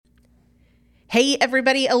Hey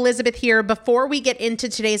everybody, Elizabeth here. Before we get into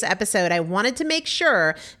today's episode, I wanted to make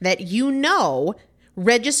sure that you know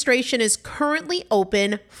registration is currently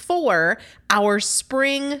open for our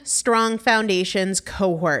Spring Strong Foundations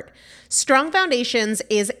cohort. Strong Foundations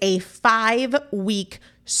is a 5-week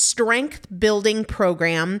strength building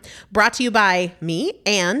program brought to you by me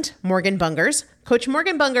and Morgan Bungers. Coach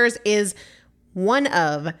Morgan Bungers is one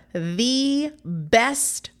of the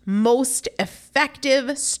best, most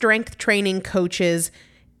effective strength training coaches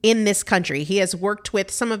in this country. He has worked with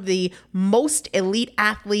some of the most elite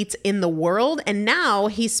athletes in the world, and now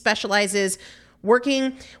he specializes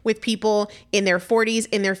working with people in their 40s,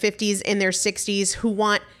 in their 50s, in their 60s who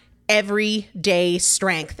want everyday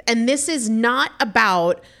strength. And this is not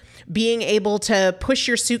about being able to push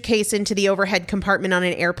your suitcase into the overhead compartment on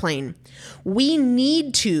an airplane. We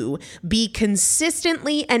need to be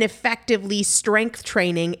consistently and effectively strength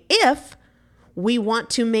training if we want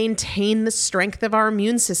to maintain the strength of our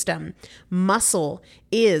immune system. Muscle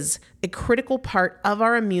is a critical part of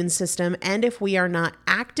our immune system, and if we are not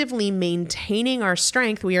actively maintaining our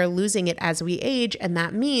strength, we are losing it as we age, and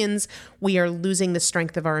that means we are losing the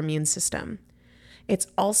strength of our immune system. It's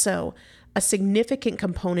also a significant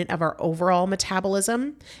component of our overall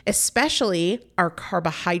metabolism, especially our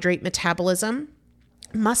carbohydrate metabolism.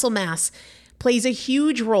 Muscle mass plays a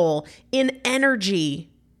huge role in energy,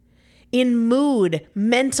 in mood,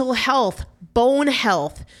 mental health, bone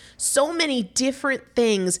health, so many different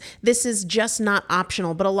things. This is just not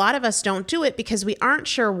optional, but a lot of us don't do it because we aren't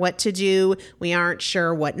sure what to do. We aren't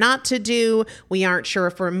sure what not to do. We aren't sure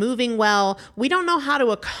if we're moving well. We don't know how to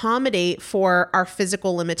accommodate for our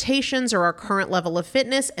physical limitations or our current level of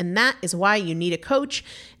fitness, and that is why you need a coach,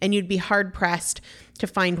 and you'd be hard-pressed to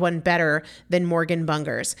find one better than Morgan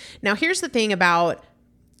Bungers. Now, here's the thing about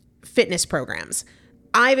fitness programs.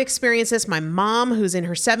 I've experienced this. My mom, who's in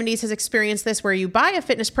her 70s, has experienced this, where you buy a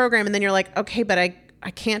fitness program and then you're like, okay, but I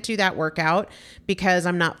can't do that workout because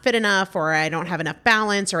I'm not fit enough, or I don't have enough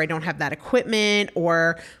balance, or I don't have that equipment,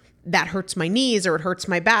 or that hurts my knees, or it hurts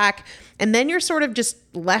my back. And then you're sort of just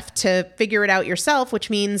left to figure it out yourself, which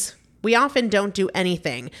means we often don't do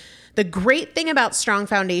anything. The great thing about Strong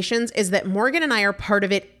Foundations is that Morgan and I are part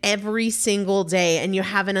of it every single day, and you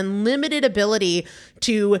have an unlimited ability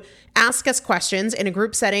to ask us questions in a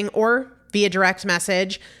group setting or via direct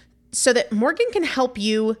message so that Morgan can help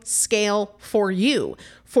you scale for you,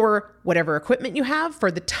 for whatever equipment you have, for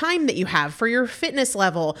the time that you have, for your fitness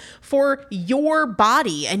level, for your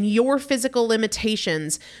body and your physical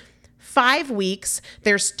limitations. 5 weeks,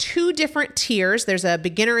 there's 2 different tiers. There's a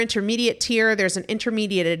beginner intermediate tier. There's an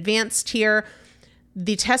intermediate advanced tier.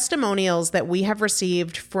 The testimonials that we have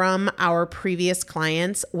received from our previous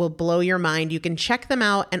clients will blow your mind. You can check them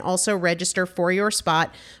out and also register for your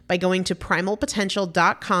spot by going to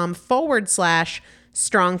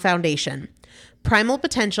primalpotential.com/strong foundation.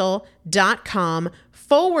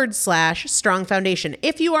 primalpotential.com/strong foundation.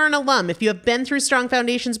 If you are an alum, if you have been through Strong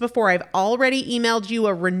Foundations before, I've already emailed you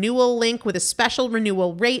a renewal link with a special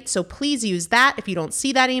renewal rate, so please use that. If you don't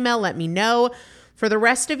see that email, let me know. For the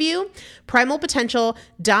rest of you,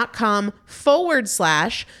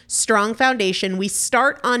 primalpotential.com/strong foundation. We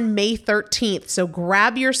start on May 13th, so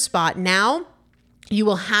grab your spot now. You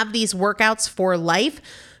will have these workouts for life.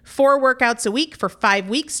 4 workouts a week for 5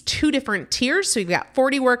 weeks, 2 different tiers. So you've got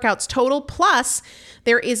 40 workouts total. Plus,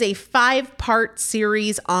 there is a 5-part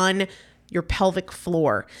series on your pelvic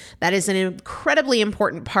floor. That is an incredibly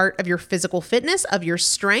important part of your physical fitness, of your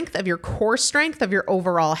strength, of your core strength, of your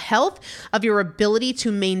overall health, of your ability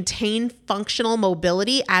to maintain functional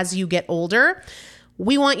mobility as you get older.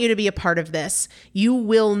 We want you to be a part of this. You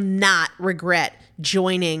will not regret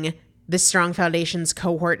joining the Strong Foundations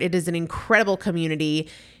cohort. It is an incredible community.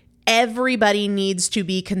 Everybody needs to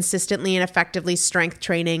be consistently and effectively strength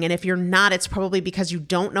training. And if you're not, it's probably because you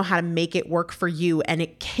don't know how to make it work for you. And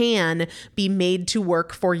it can be made to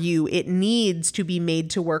work for you. It needs to be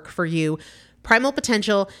made to work for you.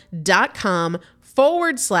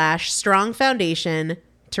 primalpotential.com/strong foundation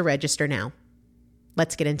to register now.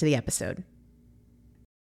 Let's get into the episode.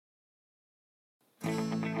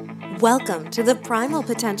 Welcome to the Primal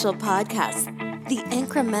Potential Podcast, the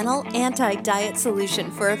incremental anti-diet solution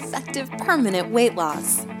for effective permanent weight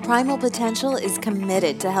loss. Primal Potential is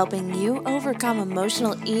committed to helping you overcome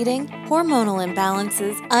emotional eating, hormonal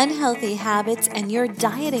imbalances, unhealthy habits, and your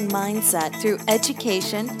dieting mindset through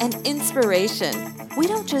education and inspiration. We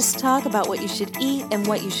don't just talk about what you should eat and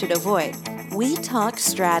what you should avoid. We talk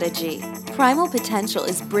strategy. Primal Potential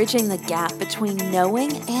is bridging the gap between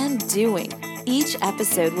knowing and doing. Each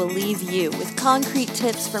episode will leave you with concrete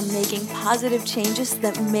tips for making positive changes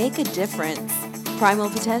that make a difference.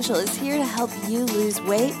 Primal Potential is here to help you lose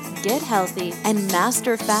weight, get healthy, and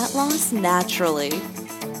master fat loss naturally.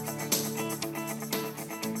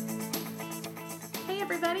 Hey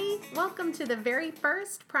everybody, welcome to the very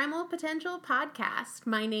first Primal Potential podcast.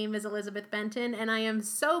 My name is Elizabeth Benton and I am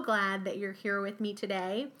so glad that you're here with me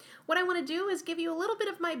today. What I want to do is give you a little bit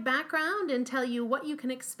of my background and tell you what you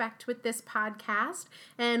can expect with this podcast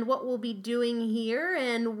and what we'll be doing here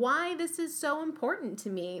and why this is so important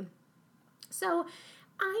to me. So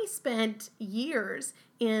I spent years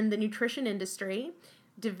in the nutrition industry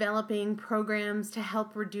developing programs to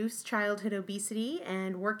help reduce childhood obesity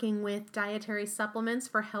and working with dietary supplements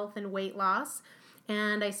for health and weight loss.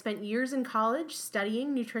 And I spent years in college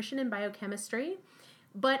studying nutrition and biochemistry,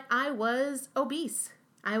 but I was obese.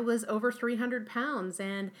 I was over 300 pounds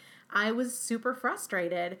and I was super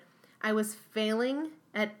frustrated. I was failing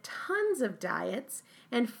at tons of diets,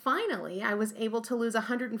 and finally I was able to lose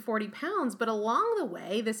 140 pounds, but along the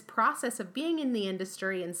way, this process of being in the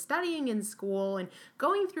industry and studying in school and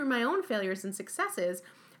going through my own failures and successes,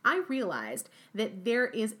 I realized that there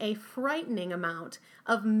is a frightening amount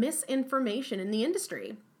of misinformation in the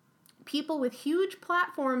industry. People with huge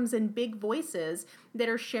platforms and big voices that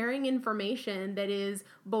are sharing information that is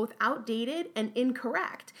both outdated and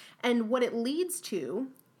incorrect. And what it leads to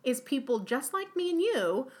is people just like me and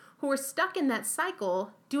you who are stuck in that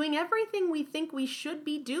cycle doing everything we think we should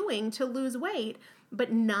be doing to lose weight,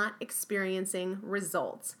 but not experiencing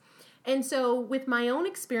results. And so with my own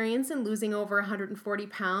experience in losing over 140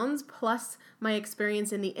 pounds, plus my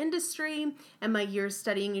experience in the industry and my years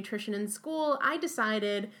studying nutrition in school, I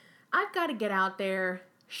decided I've got to get out there,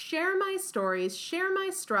 share my stories, share my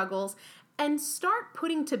struggles, and start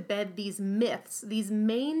putting to bed these myths, these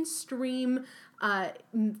mainstream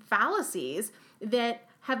fallacies that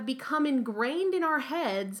have become ingrained in our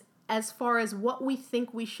heads as far as what we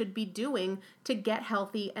think we should be doing to get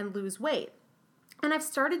healthy and lose weight. And I've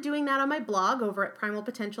started doing that on my blog over at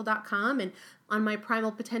primalpotential.com and on my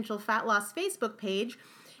Primal Potential Fat Loss Facebook page.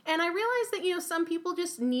 And I realized that, some people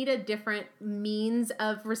just need a different means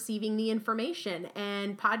of receiving the information,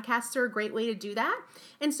 and podcasts are a great way to do that.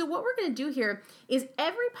 And so what we're going to do here is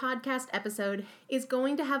every podcast episode is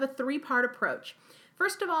going to have a 3-part approach.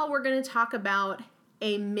 First of all, we're going to talk about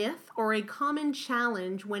a myth or a common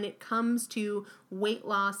challenge when it comes to weight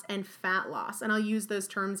loss and fat loss. And I'll use those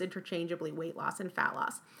terms interchangeably, weight loss and fat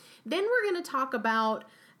loss. Then we're going to talk about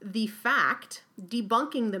the fact,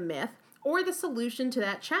 debunking the myth, or the solution to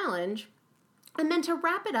that challenge. And then to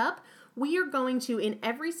wrap it up, we are going to, in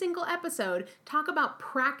every single episode, talk about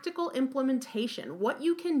practical implementation, what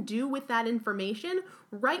you can do with that information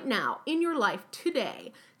right now in your life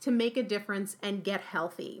today to make a difference and get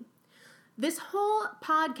healthy. This whole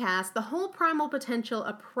podcast, the whole Primal Potential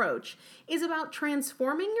approach, is about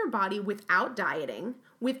transforming your body without dieting,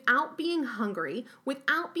 without being hungry,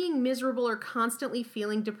 without being miserable or constantly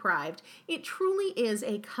feeling deprived. It truly is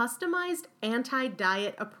a customized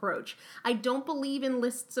anti-diet approach. I don't believe in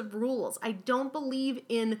lists of rules. I don't believe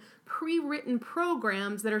in pre-written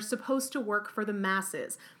programs that are supposed to work for the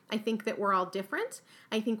masses. I think that we're all different.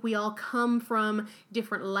 I think we all come from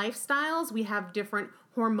different lifestyles. We have different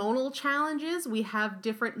hormonal challenges. We have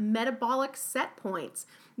different metabolic set points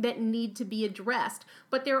that need to be addressed.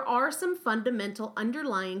 But there are some fundamental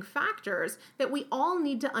underlying factors that we all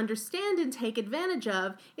need to understand and take advantage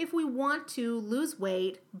of if we want to lose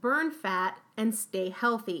weight, burn fat, and stay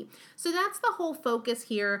healthy. So that's the whole focus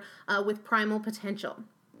here with Primal Potential.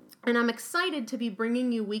 And I'm excited to be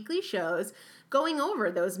bringing you weekly shows going over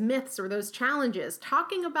those myths or those challenges,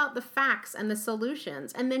 talking about the facts and the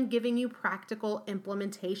solutions, and then giving you practical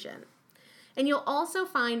implementation. And you'll also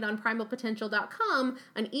find on primalpotential.com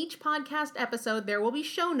on each podcast episode, there will be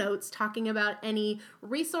show notes talking about any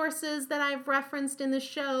resources that I've referenced in the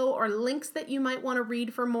show or links that you might want to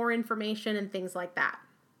read for more information and things like that.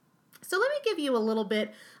 So let me give you a little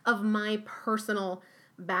bit of my personal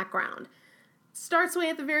background. Starts way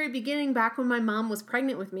at the very beginning, back when my mom was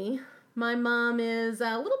pregnant with me. My mom is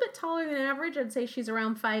a little bit taller than average. I'd say she's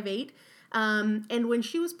around 5'8". And when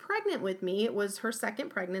she was pregnant with me, it was her second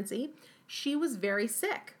pregnancy, she was very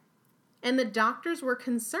sick. And the doctors were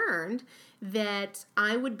concerned that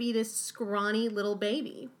I would be this scrawny little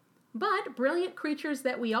baby. But brilliant creatures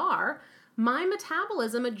that we are, my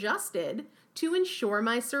metabolism adjusted to ensure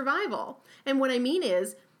my survival. And what I mean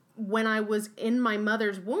is, when I was in my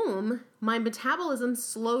mother's womb, my metabolism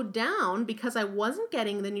slowed down because I wasn't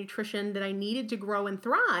getting the nutrition that I needed to grow and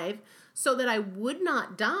thrive so that I would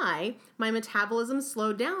not die. My metabolism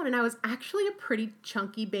slowed down and I was actually a pretty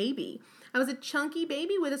chunky baby. I was a chunky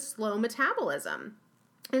baby with a slow metabolism.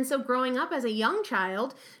 And so growing up as a young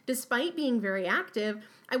child, despite being very active,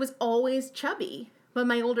 I was always chubby. But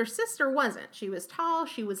my older sister wasn't. She was tall,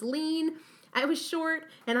 she was lean, I was short,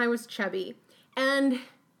 and I was chubby. And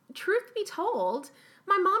truth be told,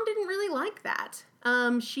 my mom didn't really like that.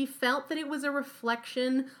 She felt that it was a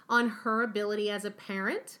reflection on her ability as a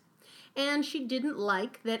parent, and she didn't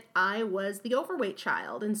like that I was the overweight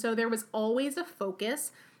child. And so there was always a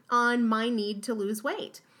focus on my need to lose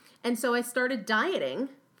weight. And so I started dieting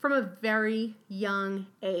from a very young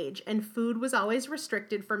age, and food was always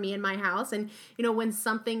restricted for me in my house. And, when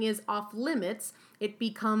something is off limits, it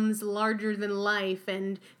becomes larger than life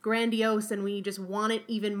and grandiose, and we just want it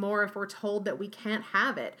even more if we're told that we can't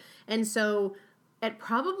have it. And so at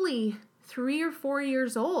probably 3 or 4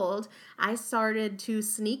 years old, I started to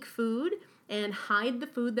sneak food and hide the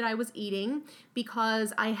food that I was eating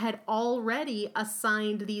because I had already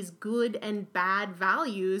assigned these good and bad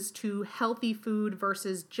values to healthy food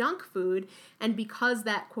versus junk food. And because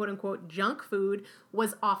that quote unquote junk food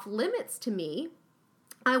was off limits to me,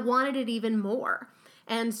 I wanted it even more.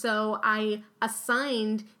 And so I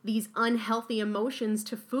assigned these unhealthy emotions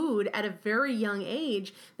to food at a very young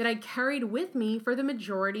age that I carried with me for the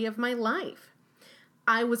majority of my life.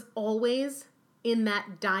 I was always in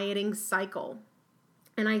that dieting cycle.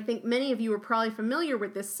 And I think many of you are probably familiar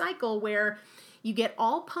with this cycle where you get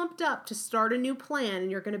all pumped up to start a new plan,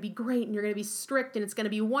 and you're going to be great, and you're going to be strict, and it's going to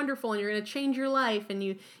be wonderful, and you're going to change your life, and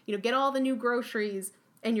you get all the new groceries,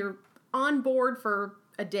 and you're on board for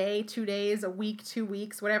a day, 2 days, a week, 2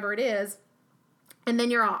 weeks, whatever it is, and then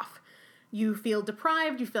you're off. You feel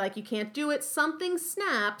deprived, you feel like you can't do it, something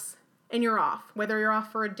snaps, and you're off. Whether you're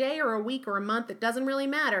off for a day or a week or a month, it doesn't really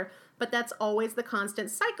matter. But that's always the constant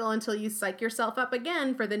cycle until you psych yourself up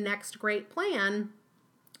again for the next great plan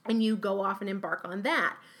and you go off and embark on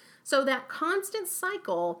that. So that constant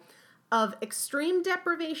cycle of extreme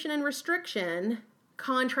deprivation and restriction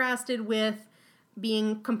contrasted with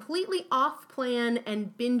being completely off plan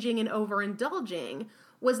and binging and overindulging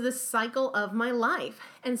was the cycle of my life.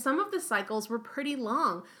 And some of the cycles were pretty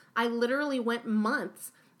long. I literally went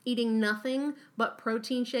months eating nothing but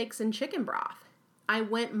protein shakes and chicken broth. I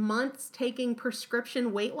went months taking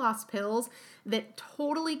prescription weight loss pills that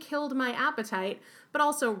totally killed my appetite, but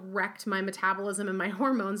also wrecked my metabolism and my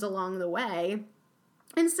hormones along the way.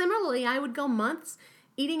 And similarly, I would go months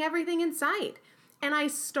eating everything in sight. And I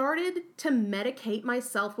started to medicate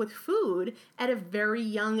myself with food at a very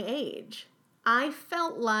young age. I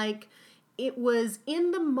felt like it was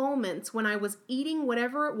in the moments when I was eating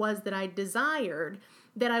whatever it was that I desired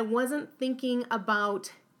that I wasn't thinking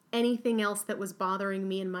about anything else that was bothering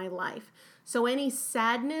me in my life. So any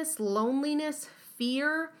sadness, loneliness,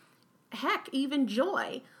 fear, heck, even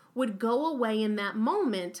joy would go away in that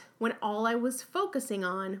moment when all I was focusing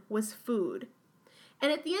on was food.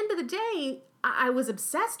 And at the end of the day, I was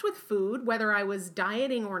obsessed with food, whether I was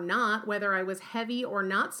dieting or not, whether I was heavy or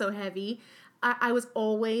not so heavy. I was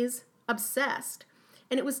always obsessed.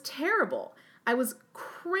 And it was terrible. I was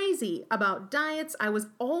crazy about diets. I was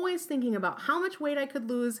always thinking about how much weight I could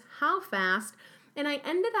lose, how fast, and I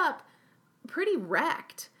ended up pretty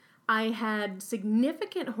wrecked. I had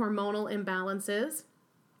significant hormonal imbalances.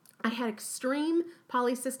 I had extreme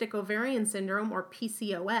polycystic ovarian syndrome, or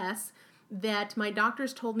PCOS, that my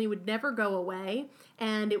doctors told me would never go away,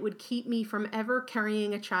 and it would keep me from ever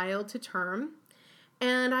carrying a child to term.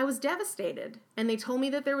 And I was devastated. And they told me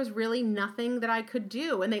that there was really nothing that I could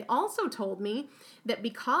do. And they also told me that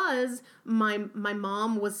because my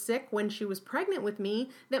mom was sick when she was pregnant with me,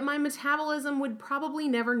 that my metabolism would probably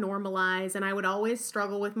never normalize and I would always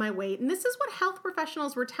struggle with my weight. And this is what health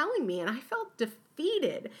professionals were telling me. And I felt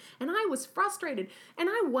defeated and I was frustrated and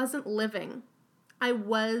I wasn't living. I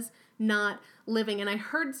was not living. And I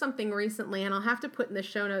heard something recently, and I'll have to put in the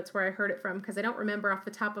show notes where I heard it from because I don't remember off the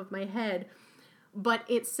top of my head. But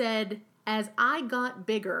it said, as I got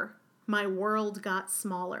bigger, my world got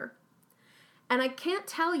smaller. And I can't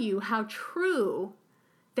tell you how true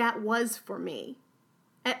that was for me.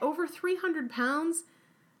 At over 300 pounds,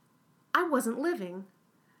 I wasn't living.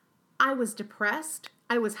 I was depressed.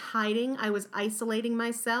 I was hiding. I was isolating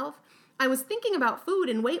myself. I was thinking about food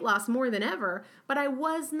and weight loss more than ever, but I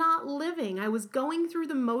was not living. I was going through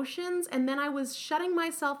the motions, and then I was shutting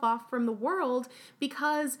myself off from the world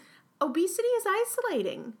because obesity is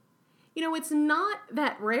isolating. You know, it's not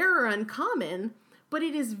that rare or uncommon, but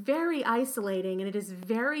it is very isolating and it is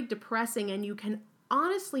very depressing, and you can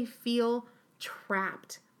honestly feel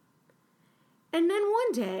trapped. And then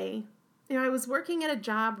one day, I was working at a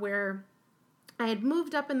job where I had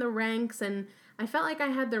moved up in the ranks and I felt like I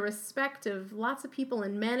had the respect of lots of people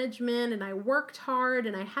in management, and I worked hard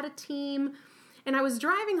and I had a team. And I was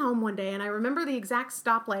driving home one day, and I remember the exact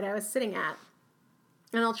stoplight I was sitting at.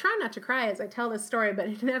 And I'll try not to cry as I tell this story, but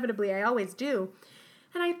inevitably I always do.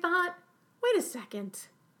 And I thought, wait a second.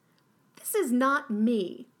 This is not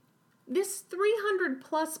me. This 300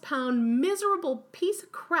 plus pound miserable piece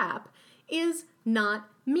of crap is not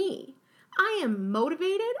me. I am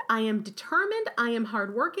motivated. I am determined. I am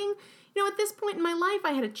hardworking. At this point in my life,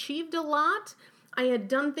 I had achieved a lot. I had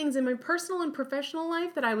done things in my personal and professional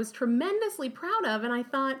life that I was tremendously proud of. And I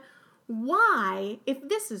thought, why, if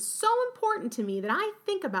this is so important to me that I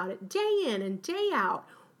think about it day in and day out,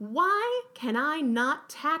 why can I not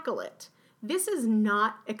tackle it? This is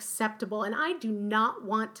not acceptable, and I do not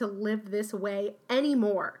want to live this way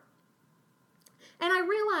anymore. And I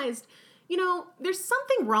realized, there's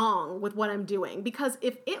something wrong with what I'm doing, because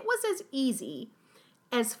if it was as easy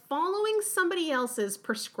as following somebody else's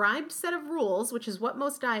prescribed set of rules, which is what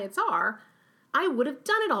most diets are, I would have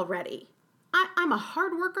done it already. I'm a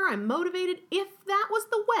hard worker. I'm motivated. If that was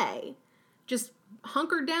the way, just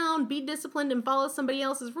hunker down, be disciplined, and follow somebody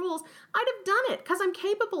else's rules, I'd have done it because I'm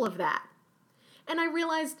capable of that. And I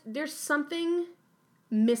realized there's something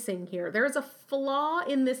missing here. There's a flaw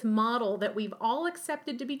in this model that we've all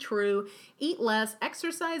accepted to be true. Eat less,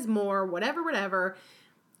 exercise more, whatever.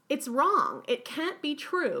 It's wrong. It can't be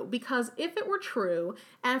true, because if it were true,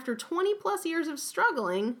 after 20 plus years of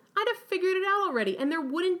struggling, I'd have figured it out already, and there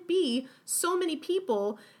wouldn't be so many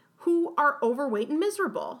people who are overweight and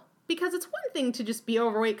miserable. Because it's one thing to just be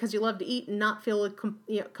overweight because you love to eat and not feel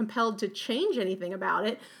compelled to change anything about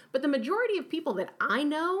it, but the majority of people that I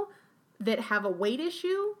know that have a weight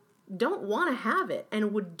issue don't want to have it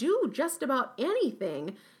and would do just about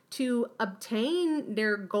anything to obtain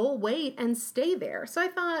their goal weight and stay there. So I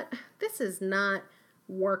thought, this is not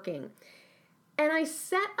working. And I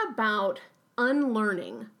set about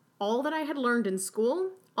unlearning all that I had learned in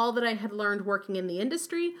school, all that I had learned working in the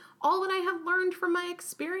industry, all that I have learned from my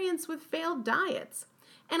experience with failed diets.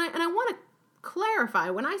 And I want to clarify,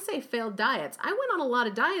 when I say failed diets, I went on a lot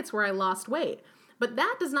of diets where I lost weight, but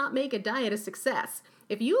that does not make a diet a success.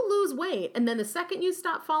 If you lose weight and then the second you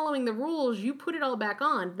stop following the rules, you put it all back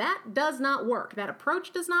on, that does not work. That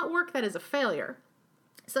approach does not work. That is a failure.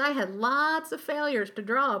 So I had lots of failures to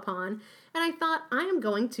draw upon, and I thought, I am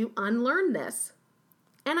going to unlearn this.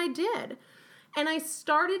 And I did. And I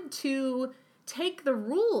started to take the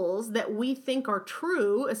rules that we think are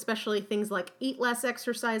true, especially things like eat less,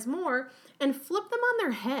 exercise more, and flip them on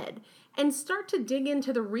their head and start to dig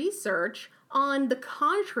into the research on the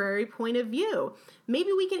contrary point of view.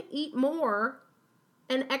 Maybe we can eat more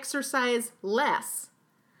and exercise less.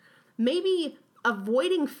 Maybe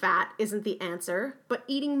avoiding fat isn't the answer, but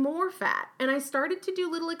eating more fat. And I started to do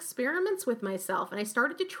little experiments with myself, and I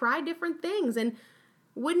started to try different things. And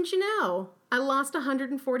wouldn't you know, I lost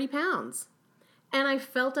 140 pounds. And I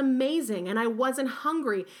felt amazing, and I wasn't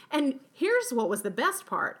hungry. And here's what was the best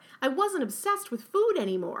part. I wasn't obsessed with food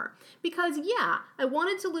anymore. Because yeah, I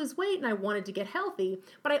wanted to lose weight and I wanted to get healthy,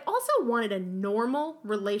 but I also wanted a normal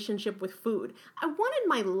relationship with food. I wanted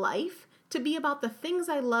my life to be about the things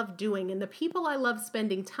I love doing and the people I love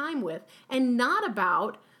spending time with, and not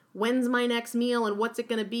about when's my next meal and what's it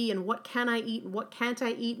going to be and what can I eat and what can't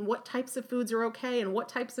I eat and what types of foods are okay and what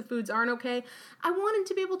types of foods aren't okay. I wanted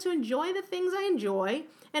to be able to enjoy the things I enjoy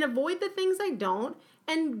and avoid the things I don't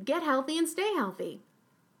and get healthy and stay healthy.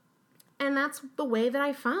 And that's the way that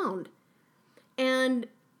I found. And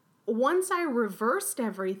once I reversed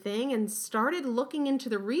everything and started looking into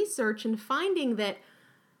the research and finding that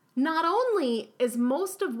not only is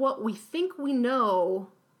most of what we think we know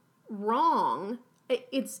wrong,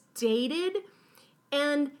 it's dated,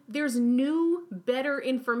 and there's new, better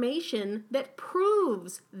information that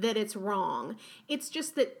proves that it's wrong. It's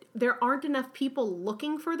just that there aren't enough people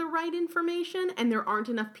looking for the right information, and there aren't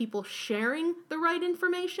enough people sharing the right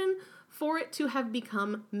information for it to have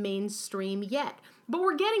become mainstream yet. But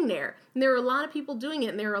we're getting there. And there are a lot of people doing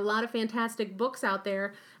it, and there are a lot of fantastic books out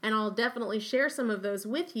there, and I'll definitely share some of those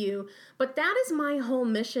with you. But that is my whole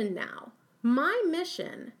mission now. My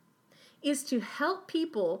mission is to help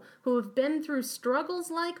people who have been through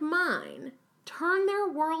struggles like mine turn their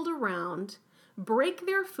world around, break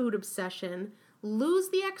their food obsession, lose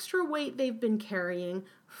the extra weight they've been carrying,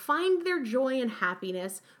 find their joy and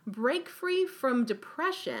happiness, break free from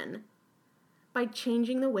depression by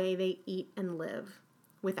changing the way they eat and live,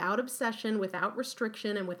 without obsession, without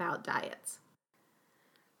restriction, and without diets.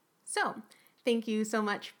 So, thank you so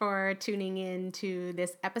much for tuning in to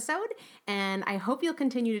this episode, and I hope you'll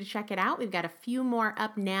continue to check it out. We've got a few more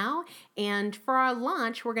up now, and for our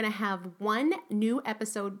launch, we're going to have one new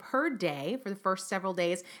episode per day for the first several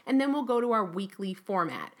days, and then we'll go to our weekly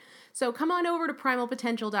format. So come on over to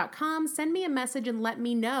primalpotential.com, send me a message and let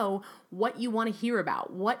me know what you want to hear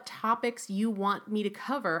about, what topics you want me to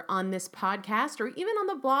cover on this podcast or even on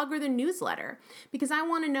the blog or the newsletter, because I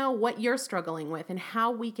want to know what you're struggling with and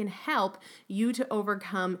how we can help you to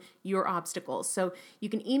overcome your obstacles. So you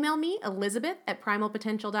can email me,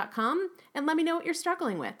 Elizabeth@primalpotential.com, and let me know what you're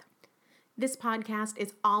struggling with. This podcast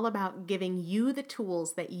is all about giving you the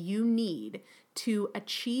tools that you need to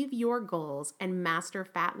achieve your goals and master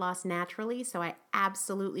fat loss naturally. So I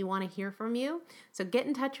absolutely want to hear from you. So get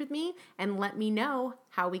in touch with me and let me know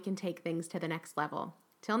how we can take things to the next level.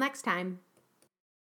 Till next time.